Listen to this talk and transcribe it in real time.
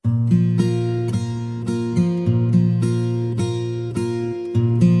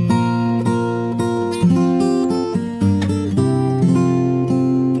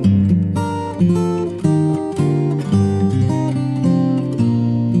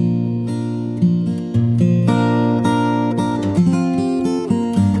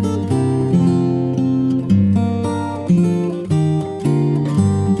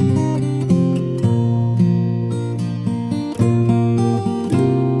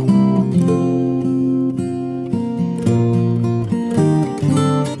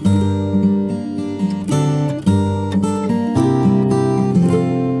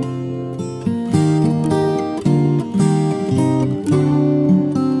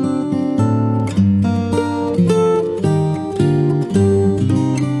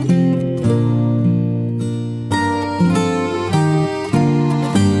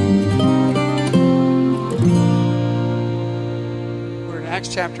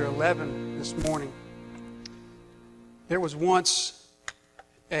chapter 11 this morning. There was once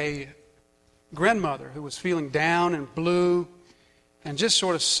a grandmother who was feeling down and blue and just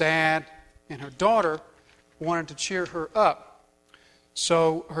sort of sad, and her daughter wanted to cheer her up.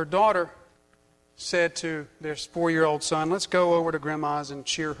 So her daughter said to their 4-year-old son, "Let's go over to Grandma's and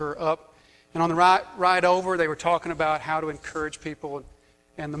cheer her up." And on the ride over, they were talking about how to encourage people,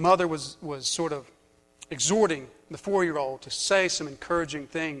 and the mother was sort of exhorting the 4-year-old to say some encouraging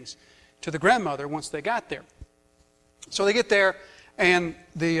things to the grandmother once they got there. So they get there, and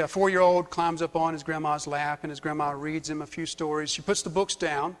the 4-year-old climbs up on his grandma's lap, and his grandma reads him a few stories. She puts the books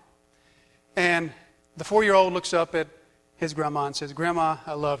down, and the 4-year-old looks up at his grandma and says, "Grandma,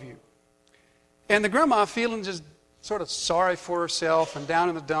 I love you." And the grandma, feeling just sort of sorry for herself and down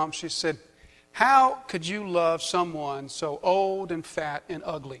in the dumps, she said, "How could you love someone so old and fat and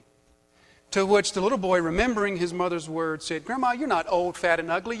ugly?" To which the little boy, remembering his mother's words, said, "Grandma, you're not old, fat, and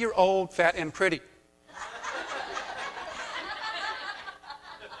ugly. You're old, fat, and pretty."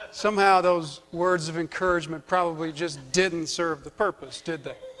 Somehow those words of encouragement probably just didn't serve the purpose, did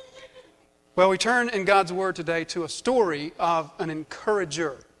they? Well, we turn in God's Word today to a story of an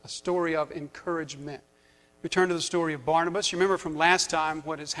encourager, a story of encouragement. We turn to the story of Barnabas. You remember from last time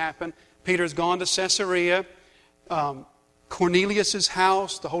what has happened. Peter's gone to Caesarea. Cornelius'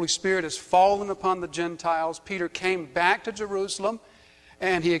 house, the Holy Spirit has fallen upon the Gentiles. Peter came back to Jerusalem,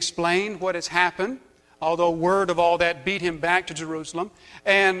 and he explained what has happened, although word of all that beat him back to Jerusalem.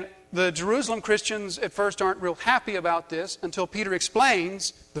 And the Jerusalem Christians at first aren't real happy about this until Peter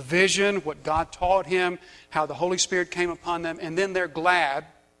explains the vision, what God taught him, how the Holy Spirit came upon them, and then they're glad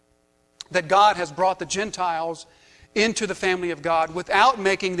that God has brought the Gentiles into the family of God without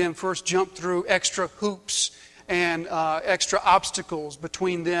making them first jump through extra hoops and extra obstacles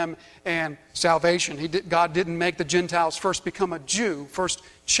between them and salvation. God didn't make the Gentiles first become a Jew, first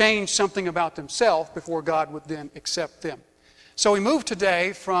change something about themselves before God would then accept them. So we move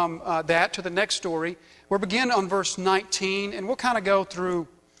today from that to the next story. We'll begin on verse 19, and we'll kind of go through,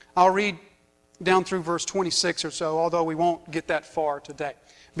 I'll read down through verse 26 or so, although we won't get that far today.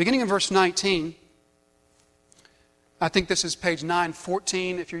 Beginning in verse 19, I think this is page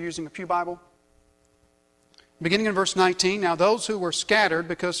 914 if you're using a Pew Bible. Beginning in verse 19, "Now those who were scattered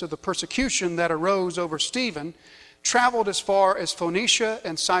because of the persecution that arose over Stephen traveled as far as Phoenicia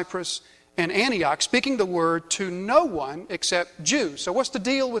and Cyprus and Antioch, speaking the word to no one except Jews." So what's the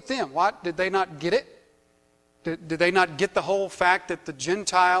deal with them? What? Did they not get it? Did they not get the whole fact that the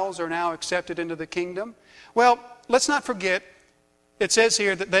Gentiles are now accepted into the kingdom? Well, let's not forget, it says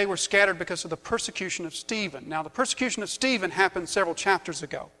here that they were scattered because of the persecution of Stephen. Now, the persecution of Stephen happened several chapters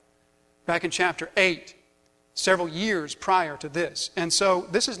ago, back in chapter 8. Several years prior to this. And so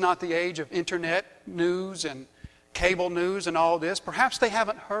this is not the age of internet news and cable news and all this. Perhaps they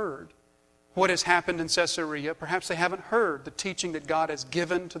haven't heard what has happened in Caesarea. Perhaps they haven't heard the teaching that God has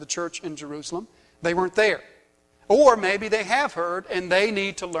given to the church in Jerusalem. They weren't there. Or maybe they have heard and they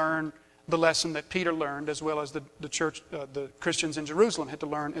need to learn the lesson that Peter learned, as well as the church, the Christians in Jerusalem had to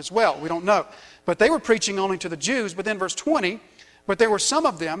learn as well. We don't know. But they were preaching only to the Jews. But then verse 20, "But there were some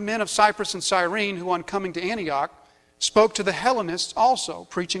of them, men of Cyprus and Cyrene, who on coming to Antioch spoke to the Hellenists also,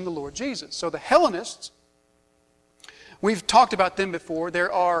 preaching the Lord Jesus." So the Hellenists, we've talked about them before.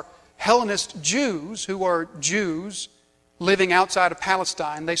 There are Hellenist Jews who are Jews living outside of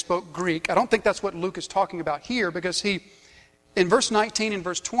Palestine. They spoke Greek. I don't think that's what Luke is talking about here, because in verse 19 and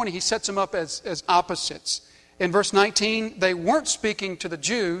verse 20, he sets them up as opposites. In verse 19, they weren't speaking to the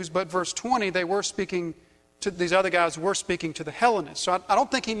Jews, but verse 20, these other guys were speaking to the Hellenists. So I don't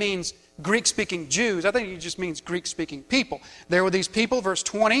think he means Greek-speaking Jews. I think he just means Greek-speaking people. There were these people, verse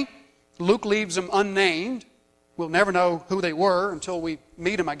 20. Luke leaves them unnamed. We'll never know who they were until we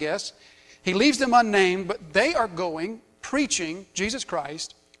meet them, I guess. He leaves them unnamed, but they are going, preaching Jesus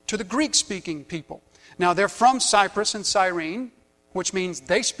Christ to the Greek-speaking people. Now, they're from Cyprus and Cyrene, which means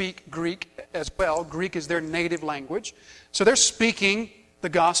they speak Greek as well. Greek is their native language. So they're speaking the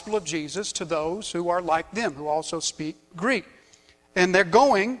gospel of Jesus to those who are like them, who also speak Greek. And they're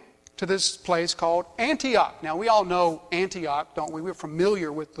going to this place called Antioch. Now, we all know Antioch, don't we? We're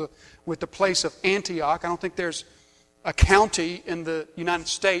familiar with the place of Antioch. I don't think there's a county in the United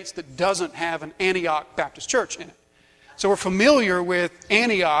States that doesn't have an Antioch Baptist Church in it. So we're familiar with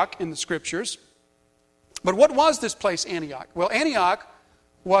Antioch in the Scriptures. But what was this place, Antioch? Well, Antioch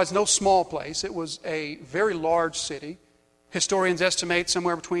was no small place. It was a very large city. Historians estimate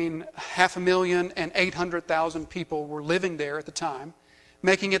somewhere between 500,000 and 800,000 people were living there at the time,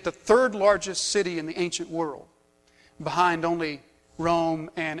 making it the third largest city in the ancient world, behind only Rome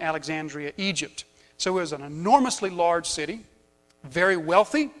and Alexandria, Egypt. So it was an enormously large city. very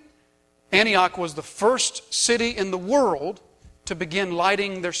wealthy. Antioch was the first city in the world to begin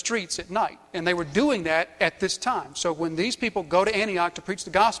lighting their streets at night. And they were doing that at this time. So when these people go to Antioch to preach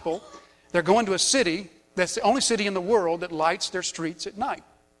the gospel, they're going to a city that's the only city in the world that lights their streets at night.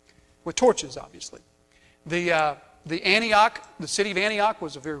 With torches, obviously. The city of Antioch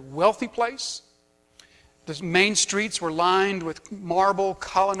was a very wealthy place. The main streets were lined with marble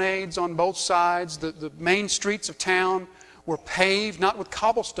colonnades on both sides. The main streets of town were paved, not with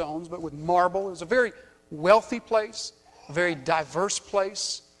cobblestones, but with marble. It was a very wealthy place, a very diverse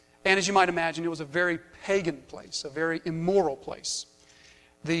place. And as you might imagine, it was a very pagan place, a very immoral place.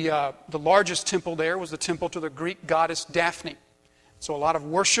 The largest temple there was the temple to the Greek goddess Daphne. So a lot of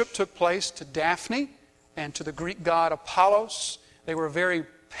worship took place to Daphne and to the Greek god Apollos. They were a very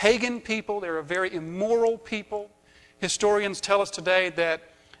pagan people. They were a very immoral people. Historians tell us today that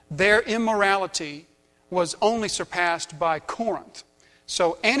their immorality was only surpassed by Corinth.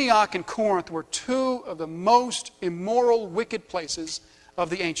 So Antioch and Corinth were two of the most immoral, wicked places of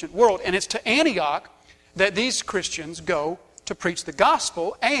the ancient world. And it's to Antioch that these Christians go to preach the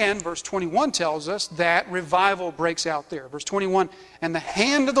gospel, and verse 21 tells us that revival breaks out there. Verse 21, and the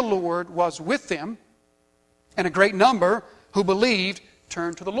hand of the Lord was with them, and a great number who believed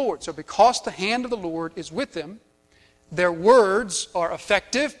turned to the Lord. So because the hand of the Lord is with them, their words are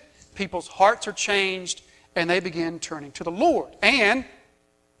effective, people's hearts are changed, and they begin turning to the Lord. And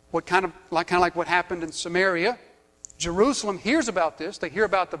kind of like what happened in Samaria, Jerusalem hears about this. They hear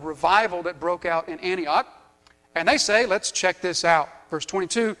about the revival that broke out in Antioch. And they say, let's check this out. Verse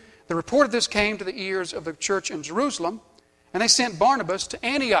 22, the report of this came to the ears of the church in Jerusalem, and they sent Barnabas to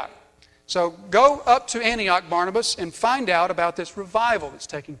Antioch. So go up to Antioch, Barnabas, and find out about this revival that's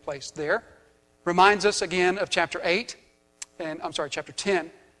taking place there. Reminds us again of chapter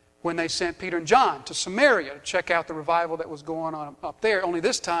 10, when they sent Peter and John to Samaria to check out the revival that was going on up there. Only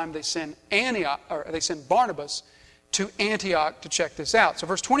this time they send Barnabas to Antioch to check this out. So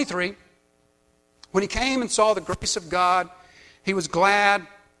verse 23, when he came and saw the grace of God, he was glad,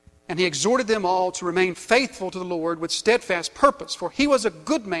 and he exhorted them all to remain faithful to the Lord with steadfast purpose. For he was a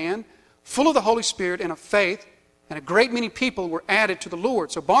good man, full of the Holy Spirit and of faith, and a great many people were added to the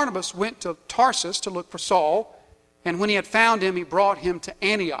Lord. So Barnabas went to Tarsus to look for Saul, and when he had found him, he brought him to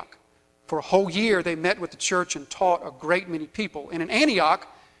Antioch. For a whole year they met with the church and taught a great many people. And in Antioch,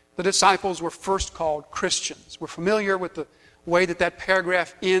 the disciples were first called Christians. We're familiar with the way that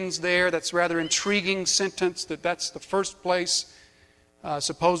paragraph ends there. That's a rather intriguing sentence, that's the first place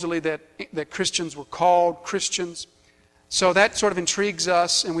supposedly that Christians were called Christians. So that sort of intrigues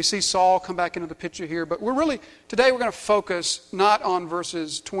us, and we see Saul come back into the picture here. But today we're going to focus not on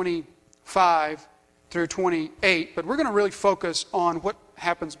verses 25 through 28, but we're going to really focus on what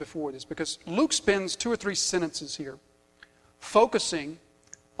happens before this, because Luke spends 2 or 3 sentences here focusing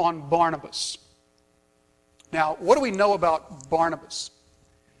on Barnabas. Now, what do we know about Barnabas?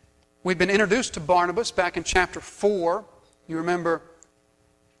 We've been introduced to Barnabas back in chapter 4. You remember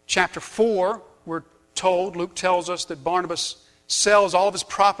chapter 4, we're told, Luke tells us that Barnabas sells all of his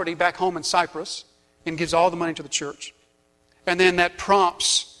property back home in Cyprus and gives all the money to the church. And then that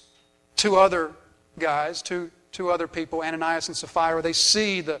prompts two other guys, two other people, Ananias and Sapphira. They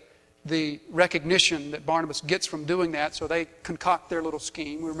see the recognition that Barnabas gets from doing that, so they concoct their little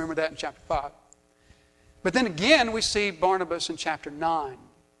scheme. We remember that in chapter 5. But then again, we see Barnabas in chapter 9.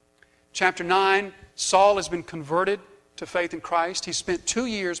 Chapter 9, Saul has been converted to faith in Christ. He spent 2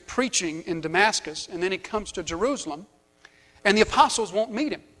 years preaching in Damascus, and then he comes to Jerusalem, and the apostles won't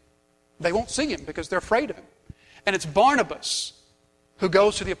meet him. They won't see him because they're afraid of him. And it's Barnabas who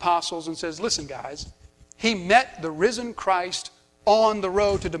goes to the apostles and says, listen guys, he met the risen Christ on the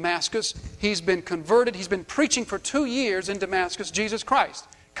road to Damascus. He's been converted. He's been preaching for 2 years in Damascus, Jesus Christ.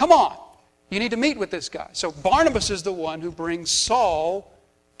 Come on. You need to meet with this guy. So Barnabas is the one who brings Saul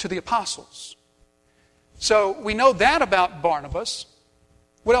to the apostles. So we know that about Barnabas.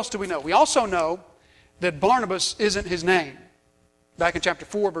 What else do we know? We also know that Barnabas isn't his name. Back in chapter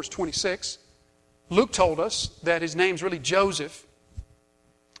 4, verse 26, Luke told us that his name's really Joseph,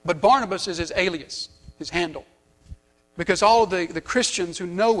 but Barnabas is his alias, his handle. Because all of the Christians who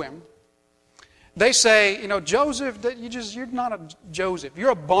know him, they say, Joseph, you're not a Joseph.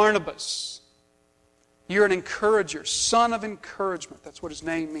 You're a Barnabas. You're an encourager, son of encouragement. That's what his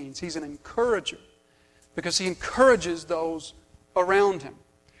name means. He's an encourager because he encourages those around him.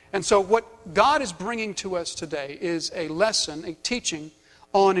 And so what God is bringing to us today is a lesson, a teaching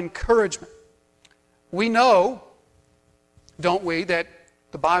on encouragement. We know, don't we, that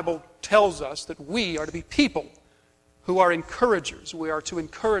the Bible tells us that we are to be people who are encouragers. We are to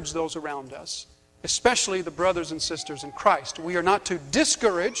encourage those around us. especially the brothers and sisters in Christ. We are not to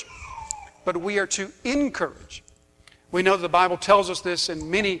discourage, but we are to encourage. We know that the Bible tells us this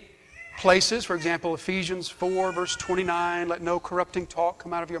in many places. For example, Ephesians 4, verse 29, let no corrupting talk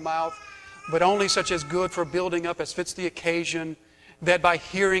come out of your mouth, but only such as good for building up as fits the occasion, that by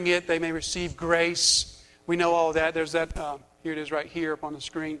hearing it they may receive grace. We know all of that. There's that, here it is right here up on the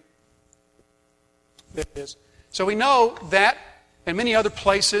screen. There it is. So we know that, and many other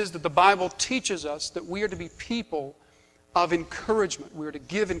places, that the Bible teaches us that we are to be people of encouragement. We are to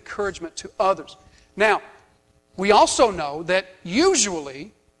give encouragement to others. Now, we also know that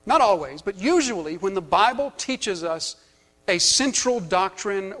usually, not always, but usually when the Bible teaches us a central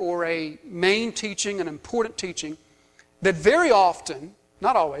doctrine or a main teaching, an important teaching, that very often,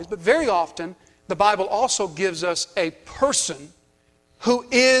 not always, but very often, the Bible also gives us a person who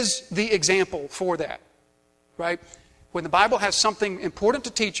is the example for that. Right? When the Bible has something important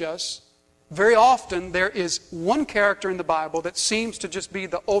to teach us, very often there is one character in the Bible that seems to just be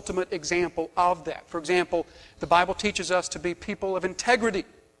the ultimate example of that. For example, the Bible teaches us to be people of integrity.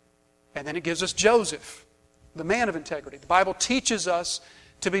 And then it gives us Joseph, the man of integrity. The Bible teaches us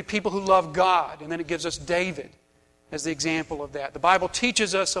to be people who love God. And then it gives us David as the example of that. The Bible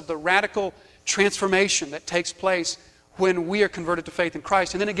teaches us of the radical transformation that takes place when we are converted to faith in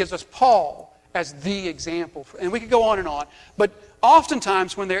Christ. And then it gives us Paul as the example. And we could go on. But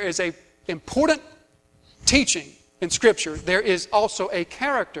oftentimes when there is an important teaching in Scripture, there is also a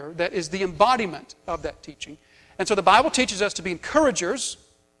character that is the embodiment of that teaching. And so the Bible teaches us to be encouragers,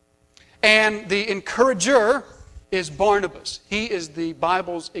 and the encourager is Barnabas. He is the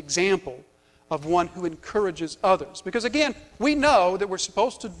Bible's example of one who encourages others. Because again, we know that we're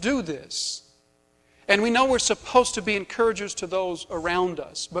supposed to do this, and we know we're supposed to be encouragers to those around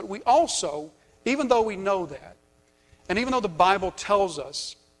us. But we also, even though we know that, and even though the Bible tells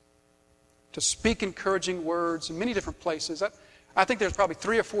us to speak encouraging words in many different places, I think there's probably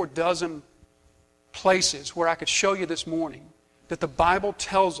 3 or 4 dozen places where I could show you this morning that the Bible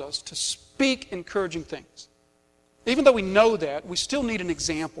tells us to speak encouraging things. Even though we know that, we still need an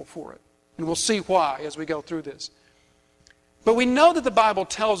example for it. And we'll see why as we go through this. But we know that the Bible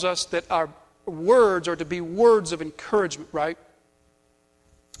tells us that our words are to be words of encouragement, right?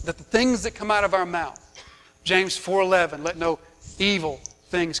 That the things that come out of our mouth, James 4:11, let no evil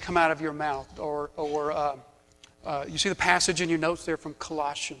things come out of your mouth. Or you see the passage in your notes there from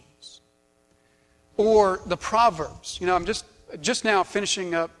Colossians. Or the Proverbs. You know, I'm just now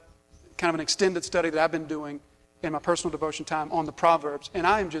finishing up kind of an extended study that I've been doing in my personal devotion time on the Proverbs, and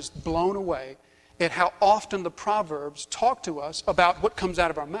I am just blown away at how often the Proverbs talk to us about what comes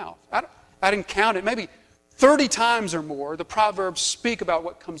out of our mouth. I didn't count it, maybe 30 times or more, the Proverbs speak about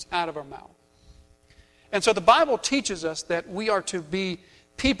what comes out of our mouth. And so the Bible teaches us that we are to be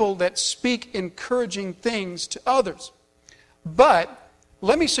people that speak encouraging things to others. But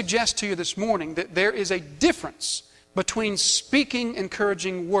let me suggest to you this morning that there is a difference between speaking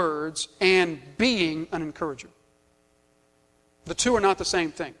encouraging words and being an encourager. The two are not the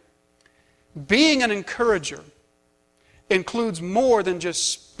same thing. Being an encourager includes more than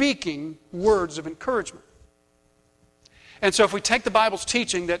just speaking words of encouragement. And so if we take the Bible's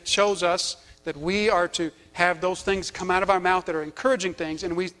teaching that shows us that we are to have those things come out of our mouth that are encouraging things,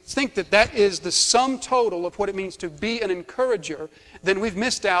 and we think that that is the sum total of what it means to be an encourager, then we've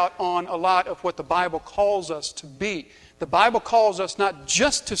missed out on a lot of what the Bible calls us to be. The Bible calls us not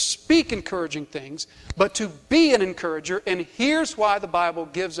just to speak encouraging things, but to be an encourager, and here's why the Bible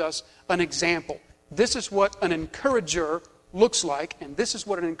gives us an example. This is what an encourager looks like, and this is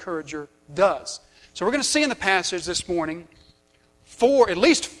what an encourager does. So we're going to see in the passage this morning at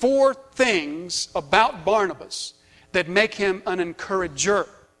least four things about Barnabas that make him an encourager.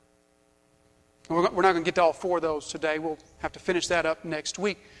 We're not going to get to all 4 of those today. We'll have to finish that up next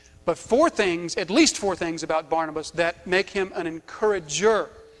week. But at least four things about Barnabas that make him an encourager.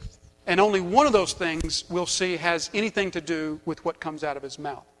 And only one of those things we'll see has anything to do with what comes out of his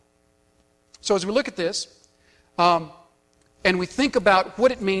mouth. So as we look at this, and we think about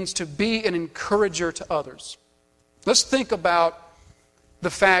what it means to be an encourager to others, let's think about the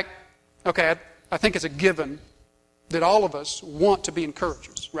fact, okay, I think it's a given that all of us want to be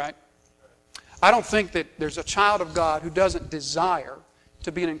encouragers, right? I don't think that there's a child of God who doesn't desire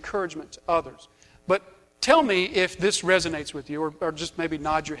to be an encouragement to others. But tell me if this resonates with you, or just maybe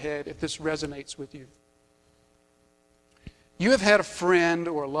nod your head if this resonates with you. You have had a friend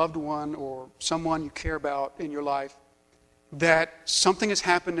or a loved one or someone you care about in your life that something has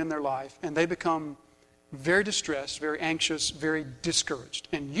happened in their life and they become very distressed, very anxious, very discouraged.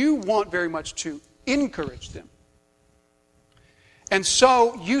 And you want very much to encourage them. And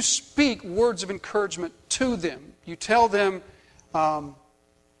so you speak words of encouragement to them. You tell them,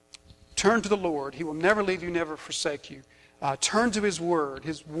 turn to the Lord. He will never leave you, never forsake you. Turn to His Word.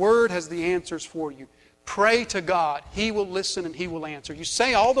 His Word has the answers for you. Pray to God. He will listen and He will answer. You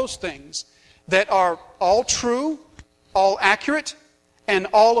say all those things that are all true, all accurate, and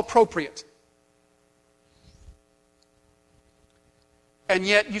all appropriate. And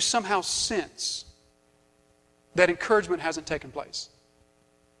yet you somehow sense that encouragement hasn't taken place.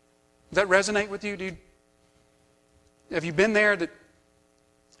 Does that resonate with you? Have you been there, that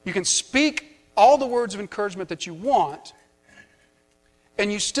you can speak all the words of encouragement that you want,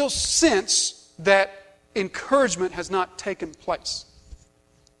 and you still sense that encouragement has not taken place?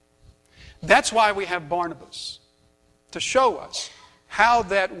 That's why we have Barnabas, to show us how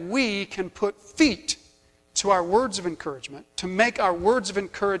that we can put feet to our words of encouragement, to make our words of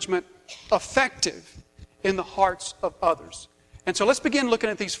encouragement effective in the hearts of others. And so let's begin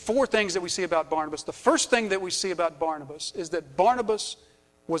looking at these 4 things that we see about Barnabas. The first thing that we see about Barnabas is that Barnabas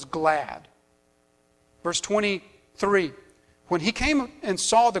was glad. Verse 23, when he came and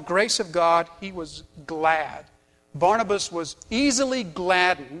saw the grace of God, he was glad. Barnabas was easily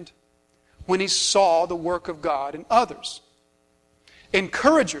gladdened when he saw the work of God in others.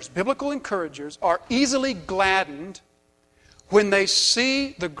 Encouragers, biblical encouragers, are easily gladdened when they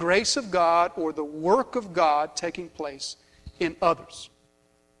see the grace of God or the work of God taking place in others.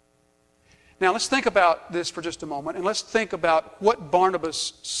 Now let's think about this for just a moment, and let's think about what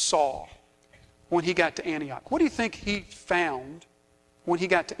Barnabas saw when he got to Antioch. What do you think he found when he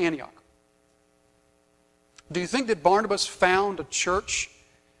got to Antioch? Do you think that Barnabas found a church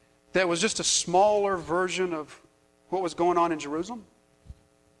that was just a smaller version of what was going on in Jerusalem?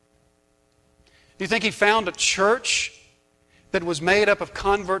 Do you think he found a church that was made up of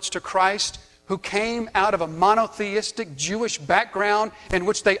converts to Christ who came out of a monotheistic Jewish background in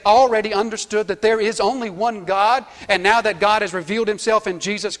which they already understood that there is only one God, and now that God has revealed Himself in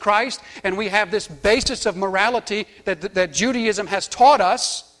Jesus Christ, and we have this basis of morality that Judaism has taught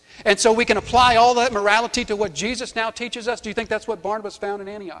us, and so we can apply all that morality to what Jesus now teaches us? Do you think that's what Barnabas found in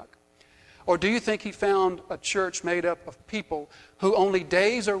Antioch? Or do you think he found a church made up of people who only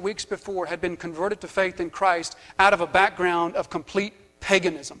days or weeks before had been converted to faith in Christ out of a background of complete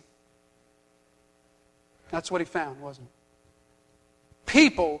paganism? That's what he found, wasn't it?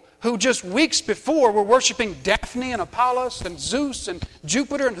 People who just weeks before were worshiping Daphne and Apollos and Zeus and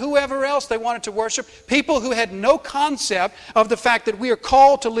Jupiter and whoever else they wanted to worship. People who had no concept of the fact that we are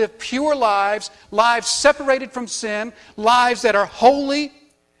called to live pure lives, lives separated from sin, lives that are holy.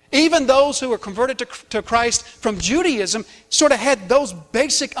 Even those who were converted to Christ from Judaism sort of had those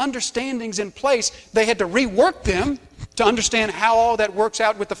basic understandings in place. They had to rework them to understand how all that works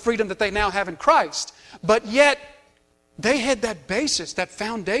out with the freedom that they now have in Christ. But yet, they had that basis, that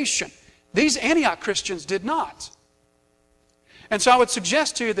foundation. These Antioch Christians did not. And so I would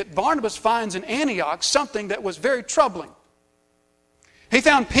suggest to you that Barnabas finds in Antioch something that was very troubling. He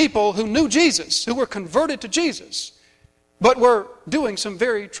found people who knew Jesus, who were converted to Jesus, but were doing some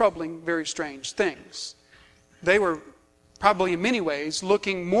very troubling, very strange things. They were probably in many ways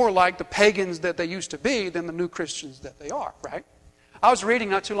looking more like the pagans that they used to be than the new Christians that they are, right? I was reading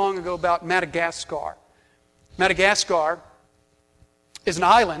not too long ago about Madagascar. Madagascar is an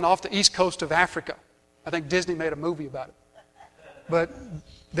island off the east coast of Africa. I think Disney made a movie about it. But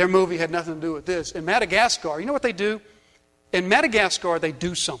their movie had nothing to do with this. In Madagascar, you know what they do? In Madagascar, they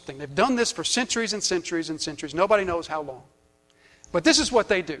do something. They've done this for centuries and centuries and centuries. Nobody knows how long. But this is what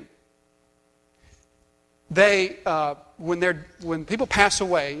they do. They, when people pass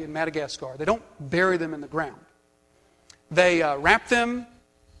away in Madagascar, they don't bury them in the ground. They wrap them,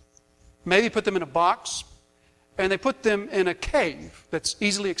 maybe put them in a box, and they put them in a cave that's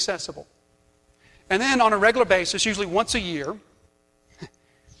easily accessible. And then on a regular basis, usually once a year,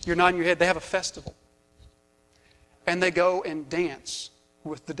 you're nodding your head, they have a festival. And they go and dance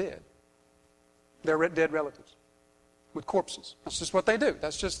with the dead, their dead relatives, with corpses. That's just what they do.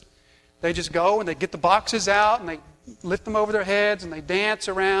 They just go and they get the boxes out and they lift them over their heads and they dance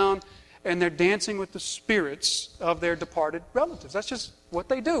around, and they're dancing with the spirits of their departed relatives. That's just what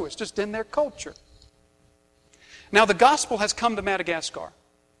they do. It's just in their culture. Now the gospel has come to Madagascar.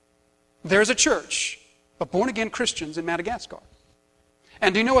 There's a church of born-again Christians in Madagascar.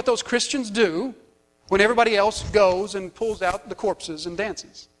 And do you know what those Christians do when everybody else goes and pulls out the corpses and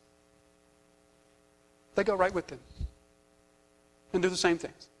dances? They go right with them and do the same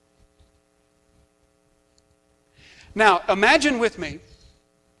things. Now, imagine with me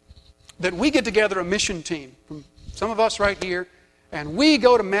that we get together a mission team, from some of us right here, and we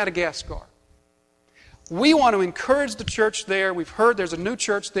go to Madagascar. We want to encourage the church there. We've heard there's a new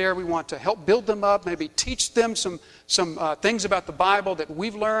church there. We want to help build them up, maybe teach them some things about the Bible that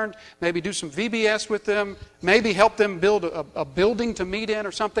we've learned, maybe do some VBS with them, maybe help them build a building to meet in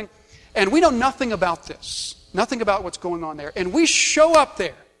or something. And we know nothing about this, nothing about what's going on there. And we show up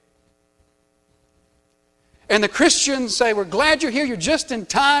there. And the Christians say, we're glad you're here, you're just in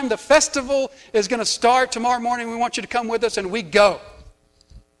time, the festival is going to start tomorrow morning, we want you to come with us, and we go.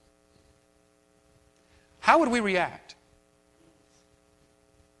 How would we react?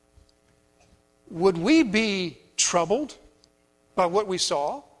 Would we be troubled by what we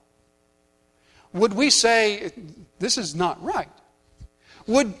saw? Would we say, this is not right?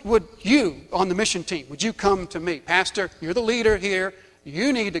 Would you, on the mission team, would you come to me? Pastor, you're the leader here.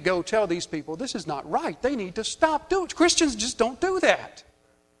 You need to go tell these people this is not right. They need to stop doing it. Christians just don't do that.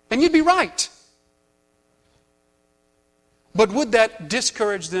 And you'd be right. But would that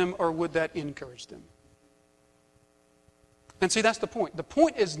discourage them or would that encourage them? And see, that's the point. The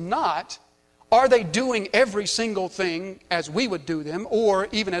point is not, are they doing every single thing as we would do them or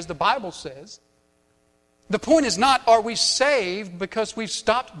even as the Bible says? The point is not, are we saved because we've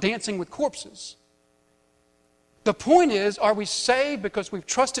stopped dancing with corpses? The point is, are we saved because we've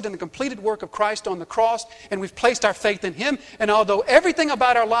trusted in the completed work of Christ on the cross and we've placed our faith in Him? And although everything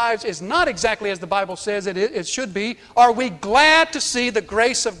about our lives is not exactly as the Bible says it should be, are we glad to see the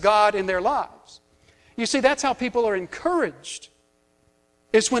grace of God in their lives? You see, that's how people are encouraged.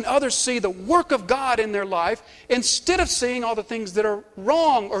 It's when others see the work of God in their life instead of seeing all the things that are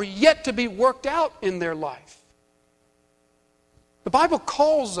wrong or yet to be worked out in their life. The Bible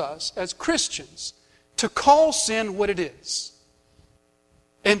calls us as Christians to call sin what it is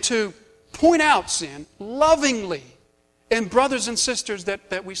and to point out sin lovingly in brothers and sisters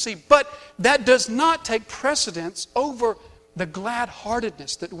that we see. But that does not take precedence over the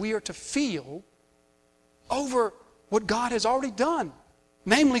glad-heartedness that we are to feel over what God has already done,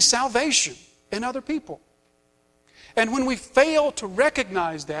 namely salvation in other people. And when we fail to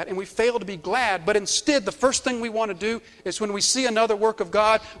recognize that and we fail to be glad, but instead the first thing we want to do is when we see another work of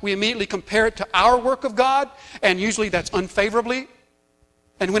God, we immediately compare it to our work of God, and usually that's unfavorably.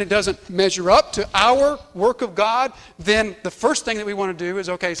 And when it doesn't measure up to our work of God, then the first thing that we want to do is,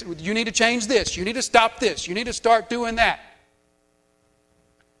 okay, so you need to change this, you need to stop this, you need to start doing that.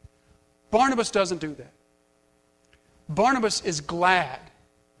 Barnabas doesn't do that. Barnabas is glad.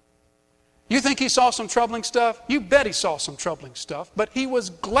 You think he saw some troubling stuff? You bet he saw some troubling stuff. But he was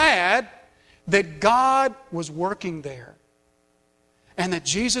glad that God was working there. And that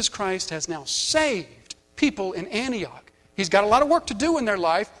Jesus Christ has now saved people in Antioch. He's got a lot of work to do in their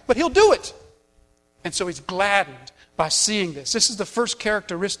life, but He'll do it. And so he's gladdened by seeing this. This is the first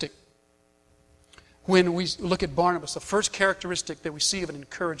characteristic when we look at Barnabas. The first characteristic that we see of an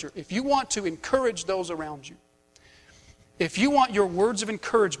encourager. If you want to encourage those around you, if you want your words of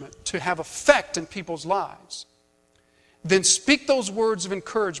encouragement to have effect in people's lives, then speak those words of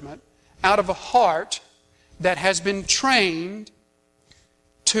encouragement out of a heart that has been trained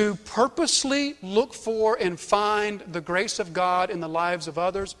to purposely look for and find the grace of God in the lives of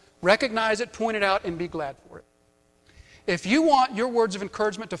others, recognize it, point it out, and be glad for it. If you want your words of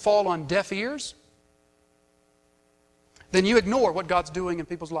encouragement to fall on deaf ears, then you ignore what God's doing in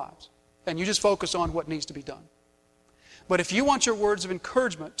people's lives, and you just focus on what needs to be done. But if you want your words of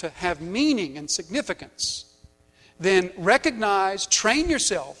encouragement to have meaning and significance, then recognize, train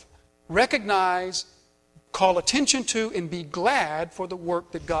yourself, recognize, call attention to, and be glad for the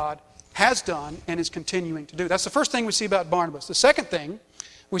work that God has done and is continuing to do. That's the first thing we see about Barnabas. The second thing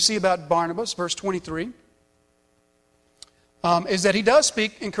we see about Barnabas, verse 23, is that he does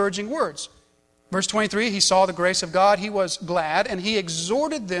speak encouraging words. Verse 23, he saw the grace of God, he was glad, and he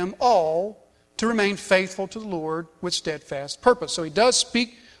exhorted them all to remain faithful to the Lord with steadfast purpose. So he does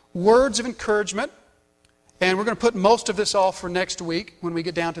speak words of encouragement, and we're going to put most of this off for next week when we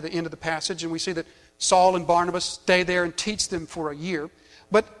get down to the end of the passage, and we see that Saul and Barnabas stay there and teach them for a year.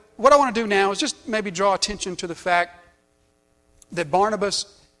 But what I want to do now is just maybe draw attention to the fact that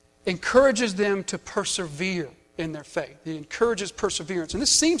Barnabas encourages them to persevere in their faith. He encourages perseverance. And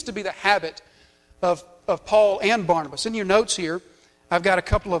this seems to be the habit of Paul and Barnabas. In your notes here, I've got a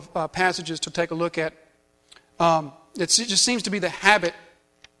couple of passages to take a look at. It just seems to be the habit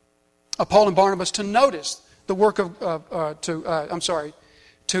of Paul and Barnabas to notice the work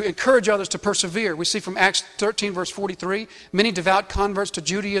to encourage others to persevere. We see from Acts 13, verse 43, many devout converts to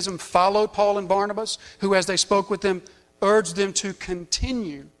Judaism followed Paul and Barnabas, who, as they spoke with them, urged them to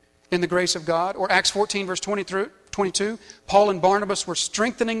continue in the grace of God. Or Acts 14, verse 22, Paul and Barnabas were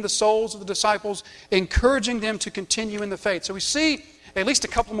strengthening the souls of the disciples, encouraging them to continue in the faith. So we see at least a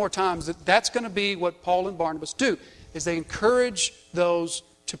couple more times that that's going to be what Paul and Barnabas do, is they encourage those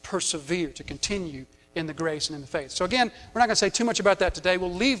to persevere, to continue in the grace and in the faith. So again, we're not going to say too much about that today.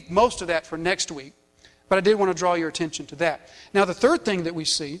 We'll leave most of that for next week. But I did want to draw your attention to that. Now, the third thing that we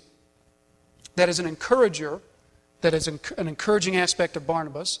see that is an encourager, that is an encouraging aspect of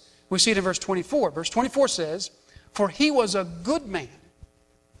Barnabas, we see it in verse 24. Verse 24 says, "For he was a good man."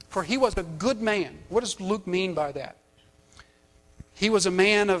 For he was a good man. What does Luke mean by that? He was a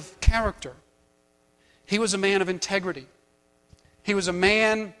man of character. He was a man of integrity. He was a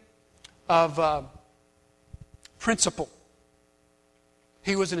man of principle.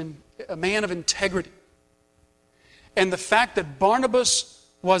 He was a man of integrity. And the fact that Barnabas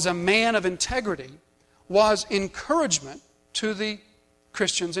was a man of integrity was encouragement to the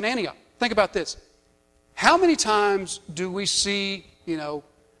Christians in Antioch. Think about this. How many times do we see,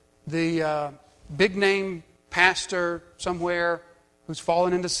 the big-name pastor somewhere who's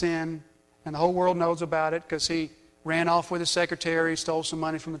fallen into sin, and the whole world knows about it because he ran off with his secretary, stole some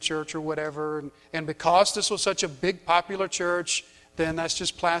money from the church or whatever, and because this was such a big, popular church, then that's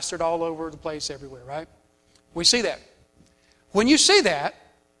just plastered all over the place everywhere, right? We see that. When you see that,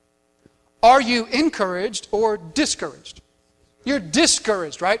 are you encouraged or discouraged? You're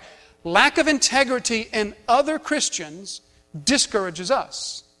discouraged, right? Lack of integrity in other Christians discourages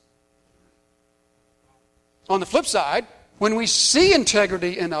us. On the flip side, when we see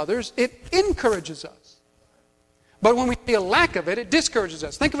integrity in others, it encourages us. But when we see a lack of it, it discourages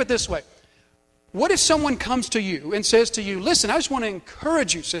us. Think of it this way. What if someone comes to you and says to you, "Listen, I just want to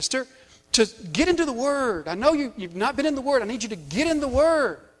encourage you, sister, to get into the Word. I know you've not been in the Word. I need you to get in the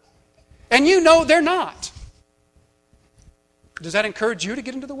Word." And you know they're not. Does that encourage you to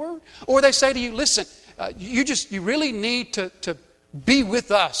get into the Word? Or they say to you, "Listen, you really need to be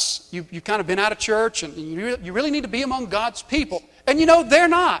with us. You've kind of been out of church, and you really need to be among God's people." And you know they're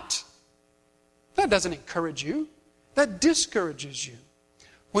not. That doesn't encourage you. That discourages you.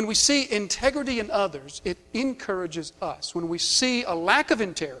 When we see integrity in others, it encourages us. When we see a lack of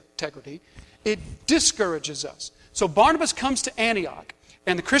integrity, it discourages us. So Barnabas comes to Antioch,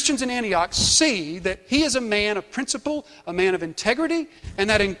 and the Christians in Antioch see that he is a man of principle, a man of integrity, and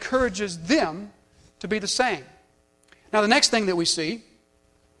that encourages them to be the same. Now, the next thing that we see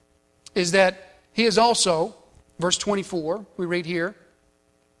is that he is also, verse 24, we read here,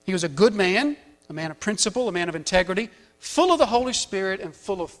 he was a good man, a man of principle, a man of integrity, full of the Holy Spirit and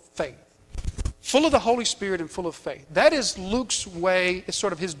full of faith. Full of the Holy Spirit and full of faith. That is Luke's way, it's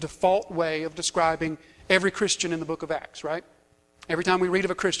sort of his default way of describing every Christian in the book of Acts, right? Every time we read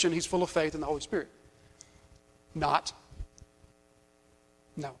of a Christian, he's full of faith in the Holy Spirit. Not.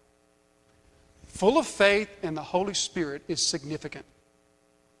 No. Full of faith in the Holy Spirit is significant.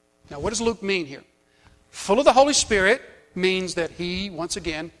 Now, what does Luke mean here? Full of the Holy Spirit means that he, once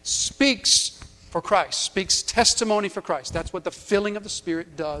again, speaks for Christ, speaks testimony for Christ. That's what the filling of the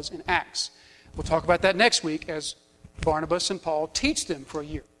Spirit does in Acts. We'll talk about that next week as Barnabas and Paul teach them for a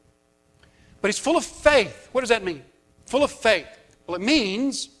year. But he's full of faith. What does that mean? Full of faith. Well, it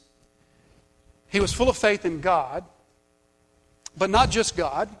means he was full of faith in God, but not just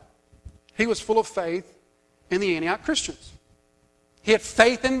God. He was full of faith in the Antioch Christians. He had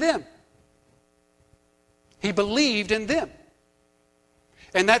faith in them. He believed in them.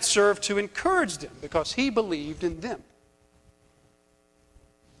 And that served to encourage them because he believed in them.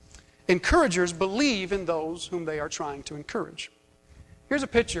 Encouragers believe in those whom they are trying to encourage. Here's a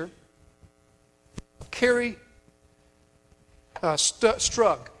picture of Carrie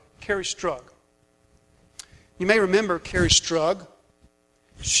Strug. Carrie Strug. You may remember Carrie Strug.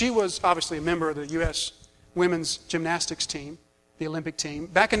 She was obviously a member of the U.S. women's gymnastics team, the Olympic team,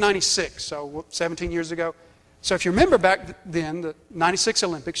 back in 96, so 17 years ago. So if you remember back then, the 96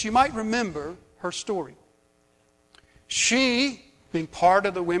 Olympics, you might remember her story. She, being part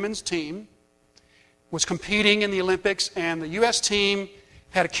of the women's team, was competing in the Olympics, and the U.S. team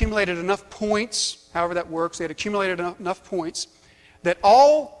had accumulated enough points, however that works, they had accumulated enough points, that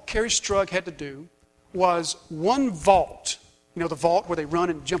all Carrie Strug had to do was one vault. You know, the vault where they run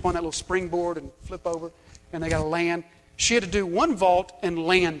and jump on that little springboard and flip over, and they got to land. She had to do one vault and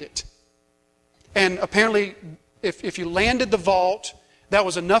land it. And apparently, if you landed the vault, that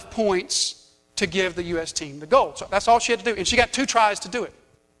was enough points to give the U.S. team the gold. So that's all she had to do. And she got 2 tries to do it.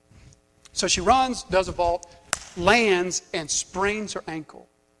 So she runs, does a vault, lands, and sprains her ankle.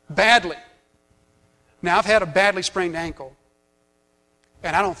 Badly. Now, I've had a badly sprained ankle.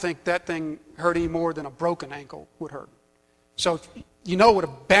 And I don't think that thing hurt any more than a broken ankle would hurt. So you know what a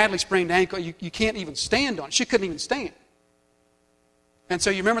badly sprained ankle, you can't even stand on it. She couldn't even stand. And so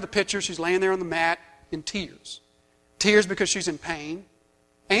you remember the picture, she's laying there on the mat in tears. Tears because she's in pain,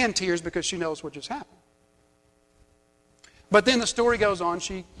 and tears because she knows what just happened. But then the story goes on.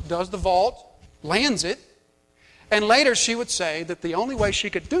 She does the vault, lands it, and later she would say that the only way she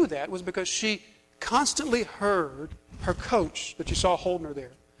could do that was because she constantly heard her coach that you saw holding her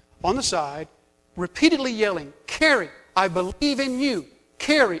there on the side repeatedly yelling, "Carrie, I believe in you.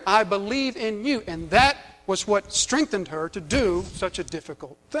 Carrie, I believe in you." And that was what strengthened her to do such a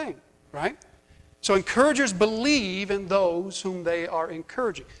difficult thing, right? So encouragers believe in those whom they are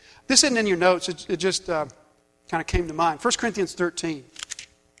encouraging. This isn't in your notes. It just kind of came to mind. 1 Corinthians 13.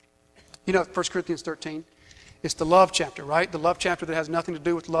 You know 1 Corinthians 13? It's the love chapter, right? The love chapter that has nothing to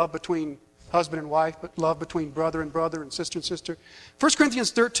do with love between husband and wife, but love between brother and sister and sister. 1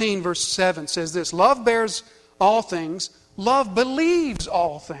 Corinthians 13, verse 7 says this: "Love bears all things. Love believes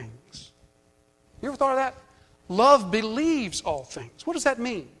all things." You ever thought of that? Love believes all things. What does that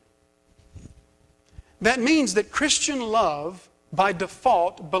mean? That means that Christian love, by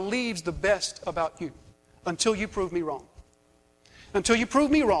default, believes the best about you until you prove me wrong. Until you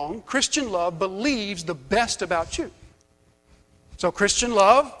prove me wrong, Christian love believes the best about you. So Christian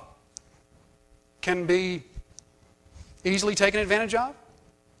love can be easily taken advantage of,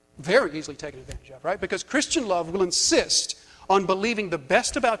 very easily taken advantage of, right? Because Christian love will insist on believing the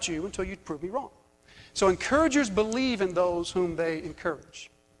best about you until you prove me wrong. So encouragers believe in those whom they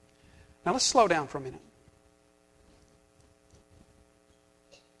encourage. Now let's slow down for a minute.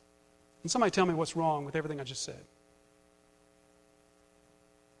 And somebody tell me what's wrong with everything I just said.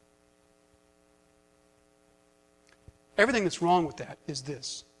 Everything that's wrong with that is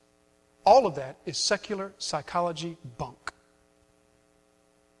this. All of that is secular psychology bunk.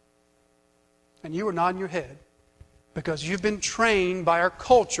 And you are nodding your head because you've been trained by our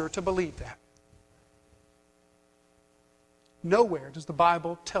culture to believe that. Nowhere does the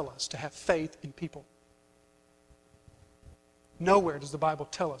Bible tell us to have faith in people. Nowhere does the Bible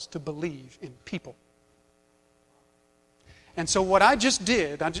tell us to believe in people. And so what I just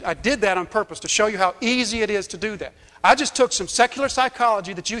did, I did that on purpose to show you how easy it is to do that. I just took some secular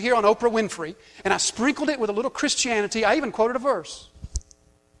psychology that you hear on Oprah Winfrey, and I sprinkled it with a little Christianity. I even quoted a verse.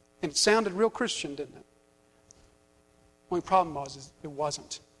 And it sounded real Christian, didn't it? The only problem was it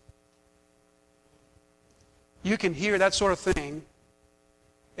wasn't. You can hear that sort of thing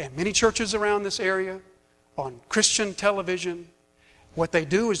in many churches around this area, on Christian television. What they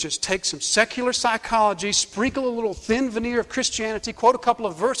do is just take some secular psychology, sprinkle a little thin veneer of Christianity, quote a couple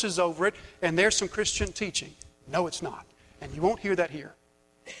of verses over it, and there's some Christian teaching. No, it's not. And you won't hear that here.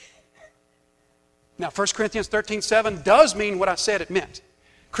 Now, 1 Corinthians 13:7 does mean what I said it meant.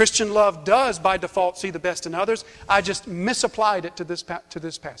 Christian love does, by default, see the best in others. I just misapplied it to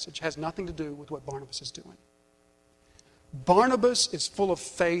this passage. It has nothing to do with what Barnabas is doing. Barnabas is full of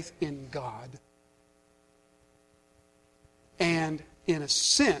faith in God. And in a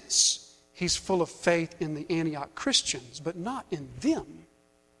sense, he's full of faith in the Antioch Christians, but not in them.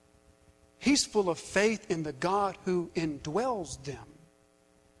 He's full of faith in the God who indwells them.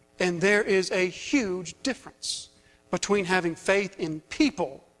 And there is a huge difference between having faith in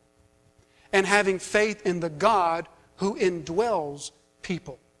people and having faith in the God who indwells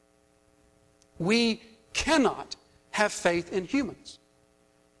people. We cannot have faith in humans,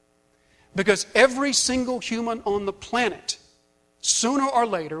 because every single human on the planet, sooner or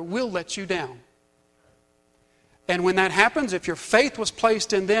later, will let you down. And when that happens, if your faith was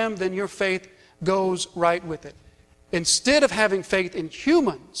placed in them, then your faith goes right with it. Instead of having faith in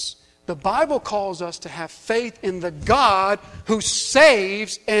humans, the Bible calls us to have faith in the God who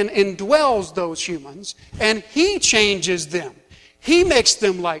saves and indwells those humans, and He changes them. He makes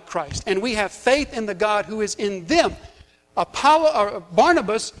them like Christ, and we have faith in the God who is in them.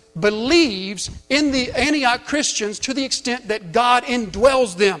 Barnabas believes in the Antioch Christians to the extent that God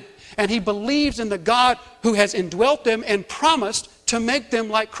indwells them. And he believes in the God who has indwelt them and promised to make them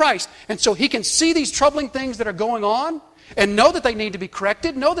like Christ. And so he can see these troubling things that are going on and know that they need to be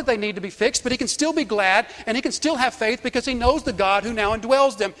corrected, know that they need to be fixed, but he can still be glad and he can still have faith because he knows the God who now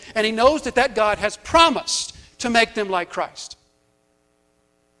indwells them. And he knows that that God has promised to make them like Christ.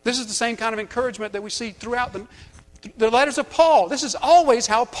 This is the same kind of encouragement that we see throughout the letters of Paul. This is always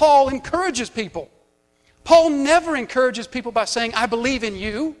how Paul encourages people. Paul never encourages people by saying, I believe in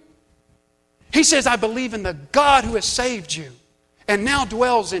you. He says, I believe in the God who has saved you and now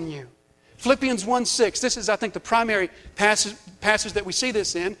dwells in you. Philippians 1:6. This is, I think, the primary passage that we see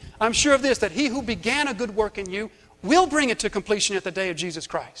this in. I'm sure of this, that he who began a good work in you will bring it to completion at the day of Jesus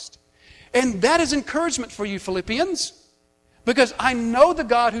Christ. And that is encouragement for you, Philippians. Because I know the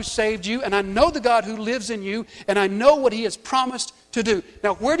God who saved you, and I know the God who lives in you, and I know what He has promised to do.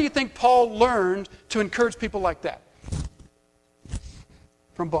 Now, where do you think Paul learned to encourage people like that?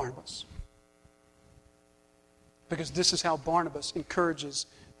 from Barnabas. Because this is how Barnabas encourages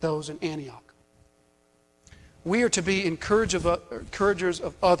those in Antioch. We are to be encouragers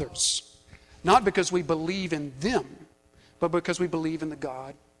of others, not because we believe in them, but because we believe in the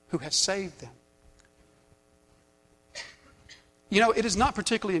God who has saved them. You know, it is not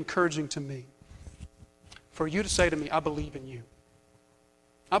particularly encouraging to me for you to say to me, I believe in you.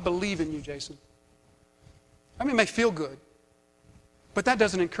 I believe in you, Jason. I mean, it may feel good, but that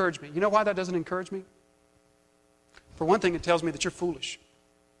doesn't encourage me. You know why that doesn't encourage me? For one thing, it tells me that you're foolish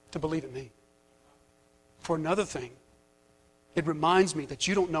to believe in me. For another thing, it reminds me that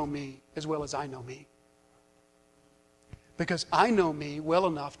you don't know me as well as I know me. Because I know me well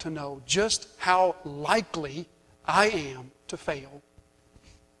enough to know just how likely I am to fail.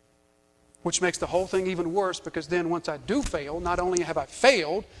 Which makes the whole thing even worse, because then once I do fail, not only have I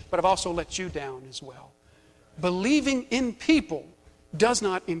failed, but I've also let you down as well. Believing in people does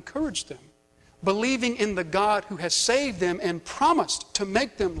not encourage them. Believing in the God who has saved them and promised to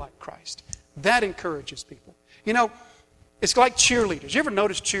make them like Christ, that encourages people. You know, it's like cheerleaders. You ever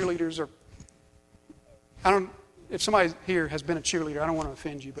notice cheerleaders if somebody here has been a cheerleader, I don't want to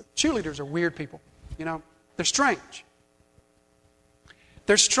offend you, but cheerleaders are weird people. You know, they're strange.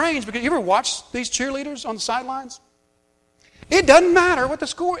 They're strange because you ever watch these cheerleaders on the sidelines? It doesn't matter what the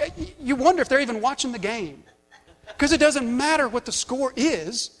score. You wonder if they're even watching the game. Because it doesn't matter what the score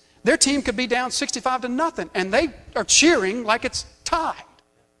is. Their team could be down 65-0, and they are cheering like it's tied.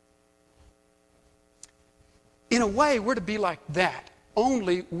 In a way, we're to be like that.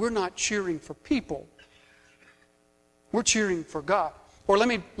 Only we're not cheering for people. We're cheering for God. Or let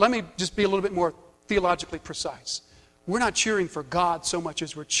me just be a little bit more theologically precise. We're not cheering for God so much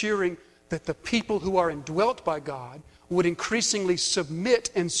as we're cheering that the people who are indwelt by God would increasingly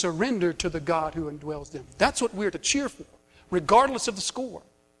submit and surrender to the God who indwells them. That's what we're to cheer for, regardless of the score,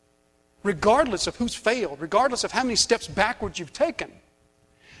 regardless of who's failed, regardless of how many steps backwards you've taken.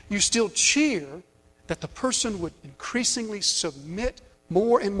 You still cheer that the person would increasingly submit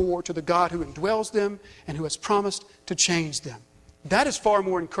more and more to the God who indwells them and who has promised to change them. That is far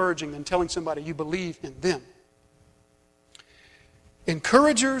more encouraging than telling somebody you believe in them.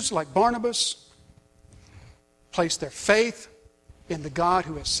 Encouragers like Barnabas place their faith in the God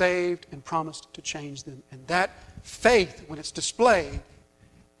who has saved and promised to change them. And that faith, when it's displayed,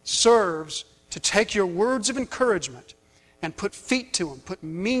 serves to take your words of encouragement and put feet to them, put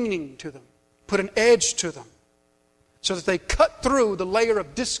meaning to them, put an edge to them, so that they cut through the layer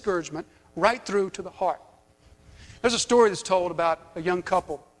of discouragement right through to the heart. There's a story that's told about a young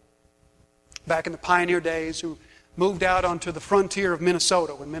couple back in the pioneer days who moved out onto the frontier of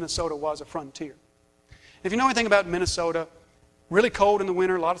Minnesota when Minnesota was a frontier. If you know anything about Minnesota, really cold in the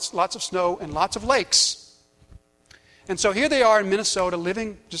winter, lots of snow, and lots of lakes. And so here they are in Minnesota,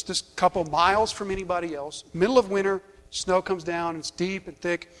 living just this couple miles from anybody else. Middle of winter, snow comes down, it's deep and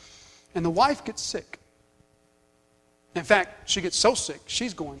thick, and the wife gets sick. In fact, she gets so sick,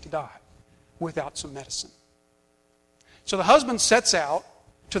 she's going to die without some medicine. So the husband sets out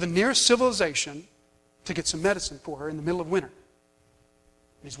to the nearest civilization to get some medicine for her in the middle of winter.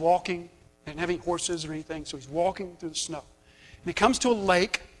 And he's walking, they didn't have any horses or anything, so he's walking through the snow. And he comes to a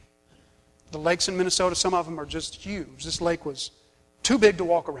lake. The lakes in Minnesota, some of them are just huge. This lake was too big to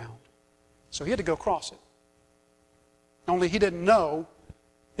walk around, so he had to go across it. Only he didn't know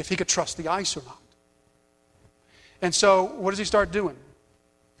if he could trust the ice or not. And so what does he start doing?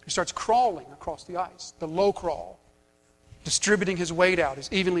 He starts crawling across the ice, the low crawl, distributing his weight out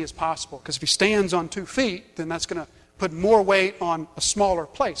as evenly as possible. Because if he stands on 2 feet, then that's going to put more weight on a smaller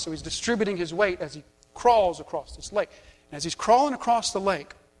place. So he's distributing his weight as he crawls across this lake. And as he's crawling across the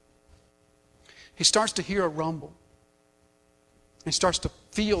lake, he starts to hear a rumble. He starts to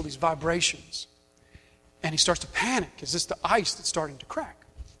feel these vibrations. And he starts to panic. Is this the ice that's starting to crack?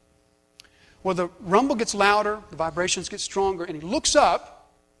 Well, the rumble gets louder, the vibrations get stronger, and he looks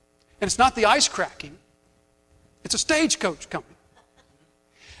up, and it's not the ice cracking. It's a stagecoach coming.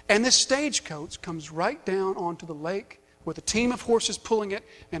 And this stagecoach comes right down onto the lake with a team of horses pulling it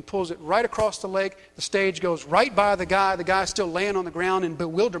and pulls it right across the lake. The stage goes right by the guy. The guy's still laying on the ground in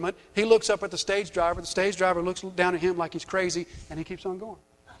bewilderment. He looks up at the stage driver. The stage driver looks down at him like he's crazy, and he keeps on going.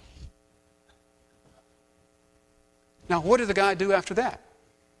 Now, what did the guy do after that?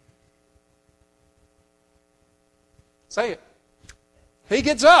 Say it. He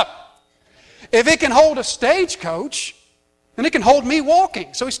gets up. If it can hold a stagecoach, then it can hold me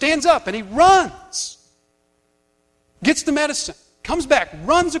walking. So he stands up and he runs. Gets the medicine. Comes back.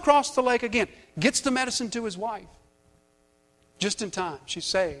 Runs across the lake again. Gets the medicine to his wife. Just in time. She's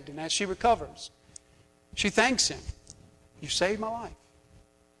saved. And as she recovers, she thanks him. You saved my life.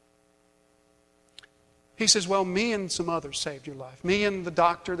 He says, well, me and some others saved your life. Me and the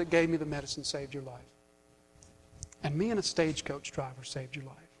doctor that gave me the medicine saved your life. And me and a stagecoach driver saved your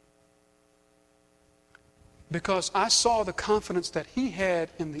life. Because I saw the confidence that he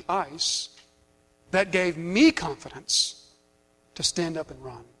had in the ice that gave me confidence to stand up and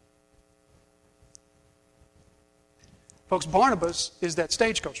run. Folks, Barnabas is that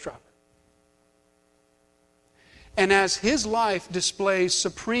stagecoach driver. And as his life displays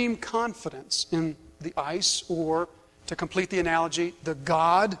supreme confidence in the ice, or to complete the analogy, the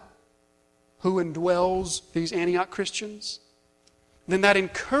God who indwells these Antioch Christians, then that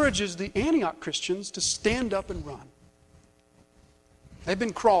encourages the Antioch Christians to stand up and run. They've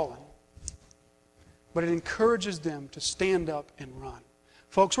been crawling, but it encourages them to stand up and run.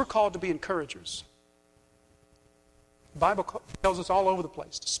 Folks, we're called to be encouragers. The Bible tells us all over the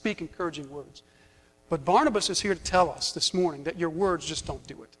place to speak encouraging words. But Barnabas is here to tell us this morning that your words just don't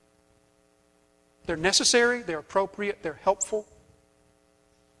do it. They're necessary, they're appropriate, they're helpful.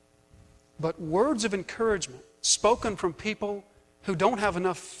 But words of encouragement spoken from people who don't have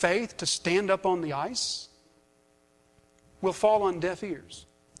enough faith to stand up on the ice will fall on deaf ears.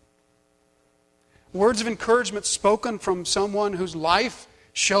 Words of encouragement spoken from someone whose life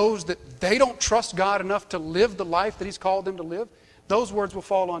shows that they don't trust God enough to live the life that He's called them to live, those words will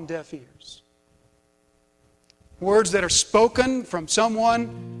fall on deaf ears. Words that are spoken from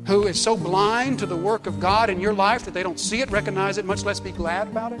someone who is so blind to the work of God in your life that they don't see it, recognize it, much less be glad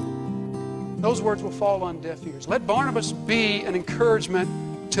about it, those words will fall on deaf ears. Let Barnabas be an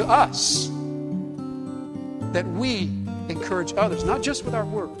encouragement to us, that we encourage others, not just with our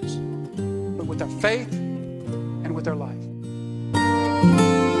words, but with our faith and with our life.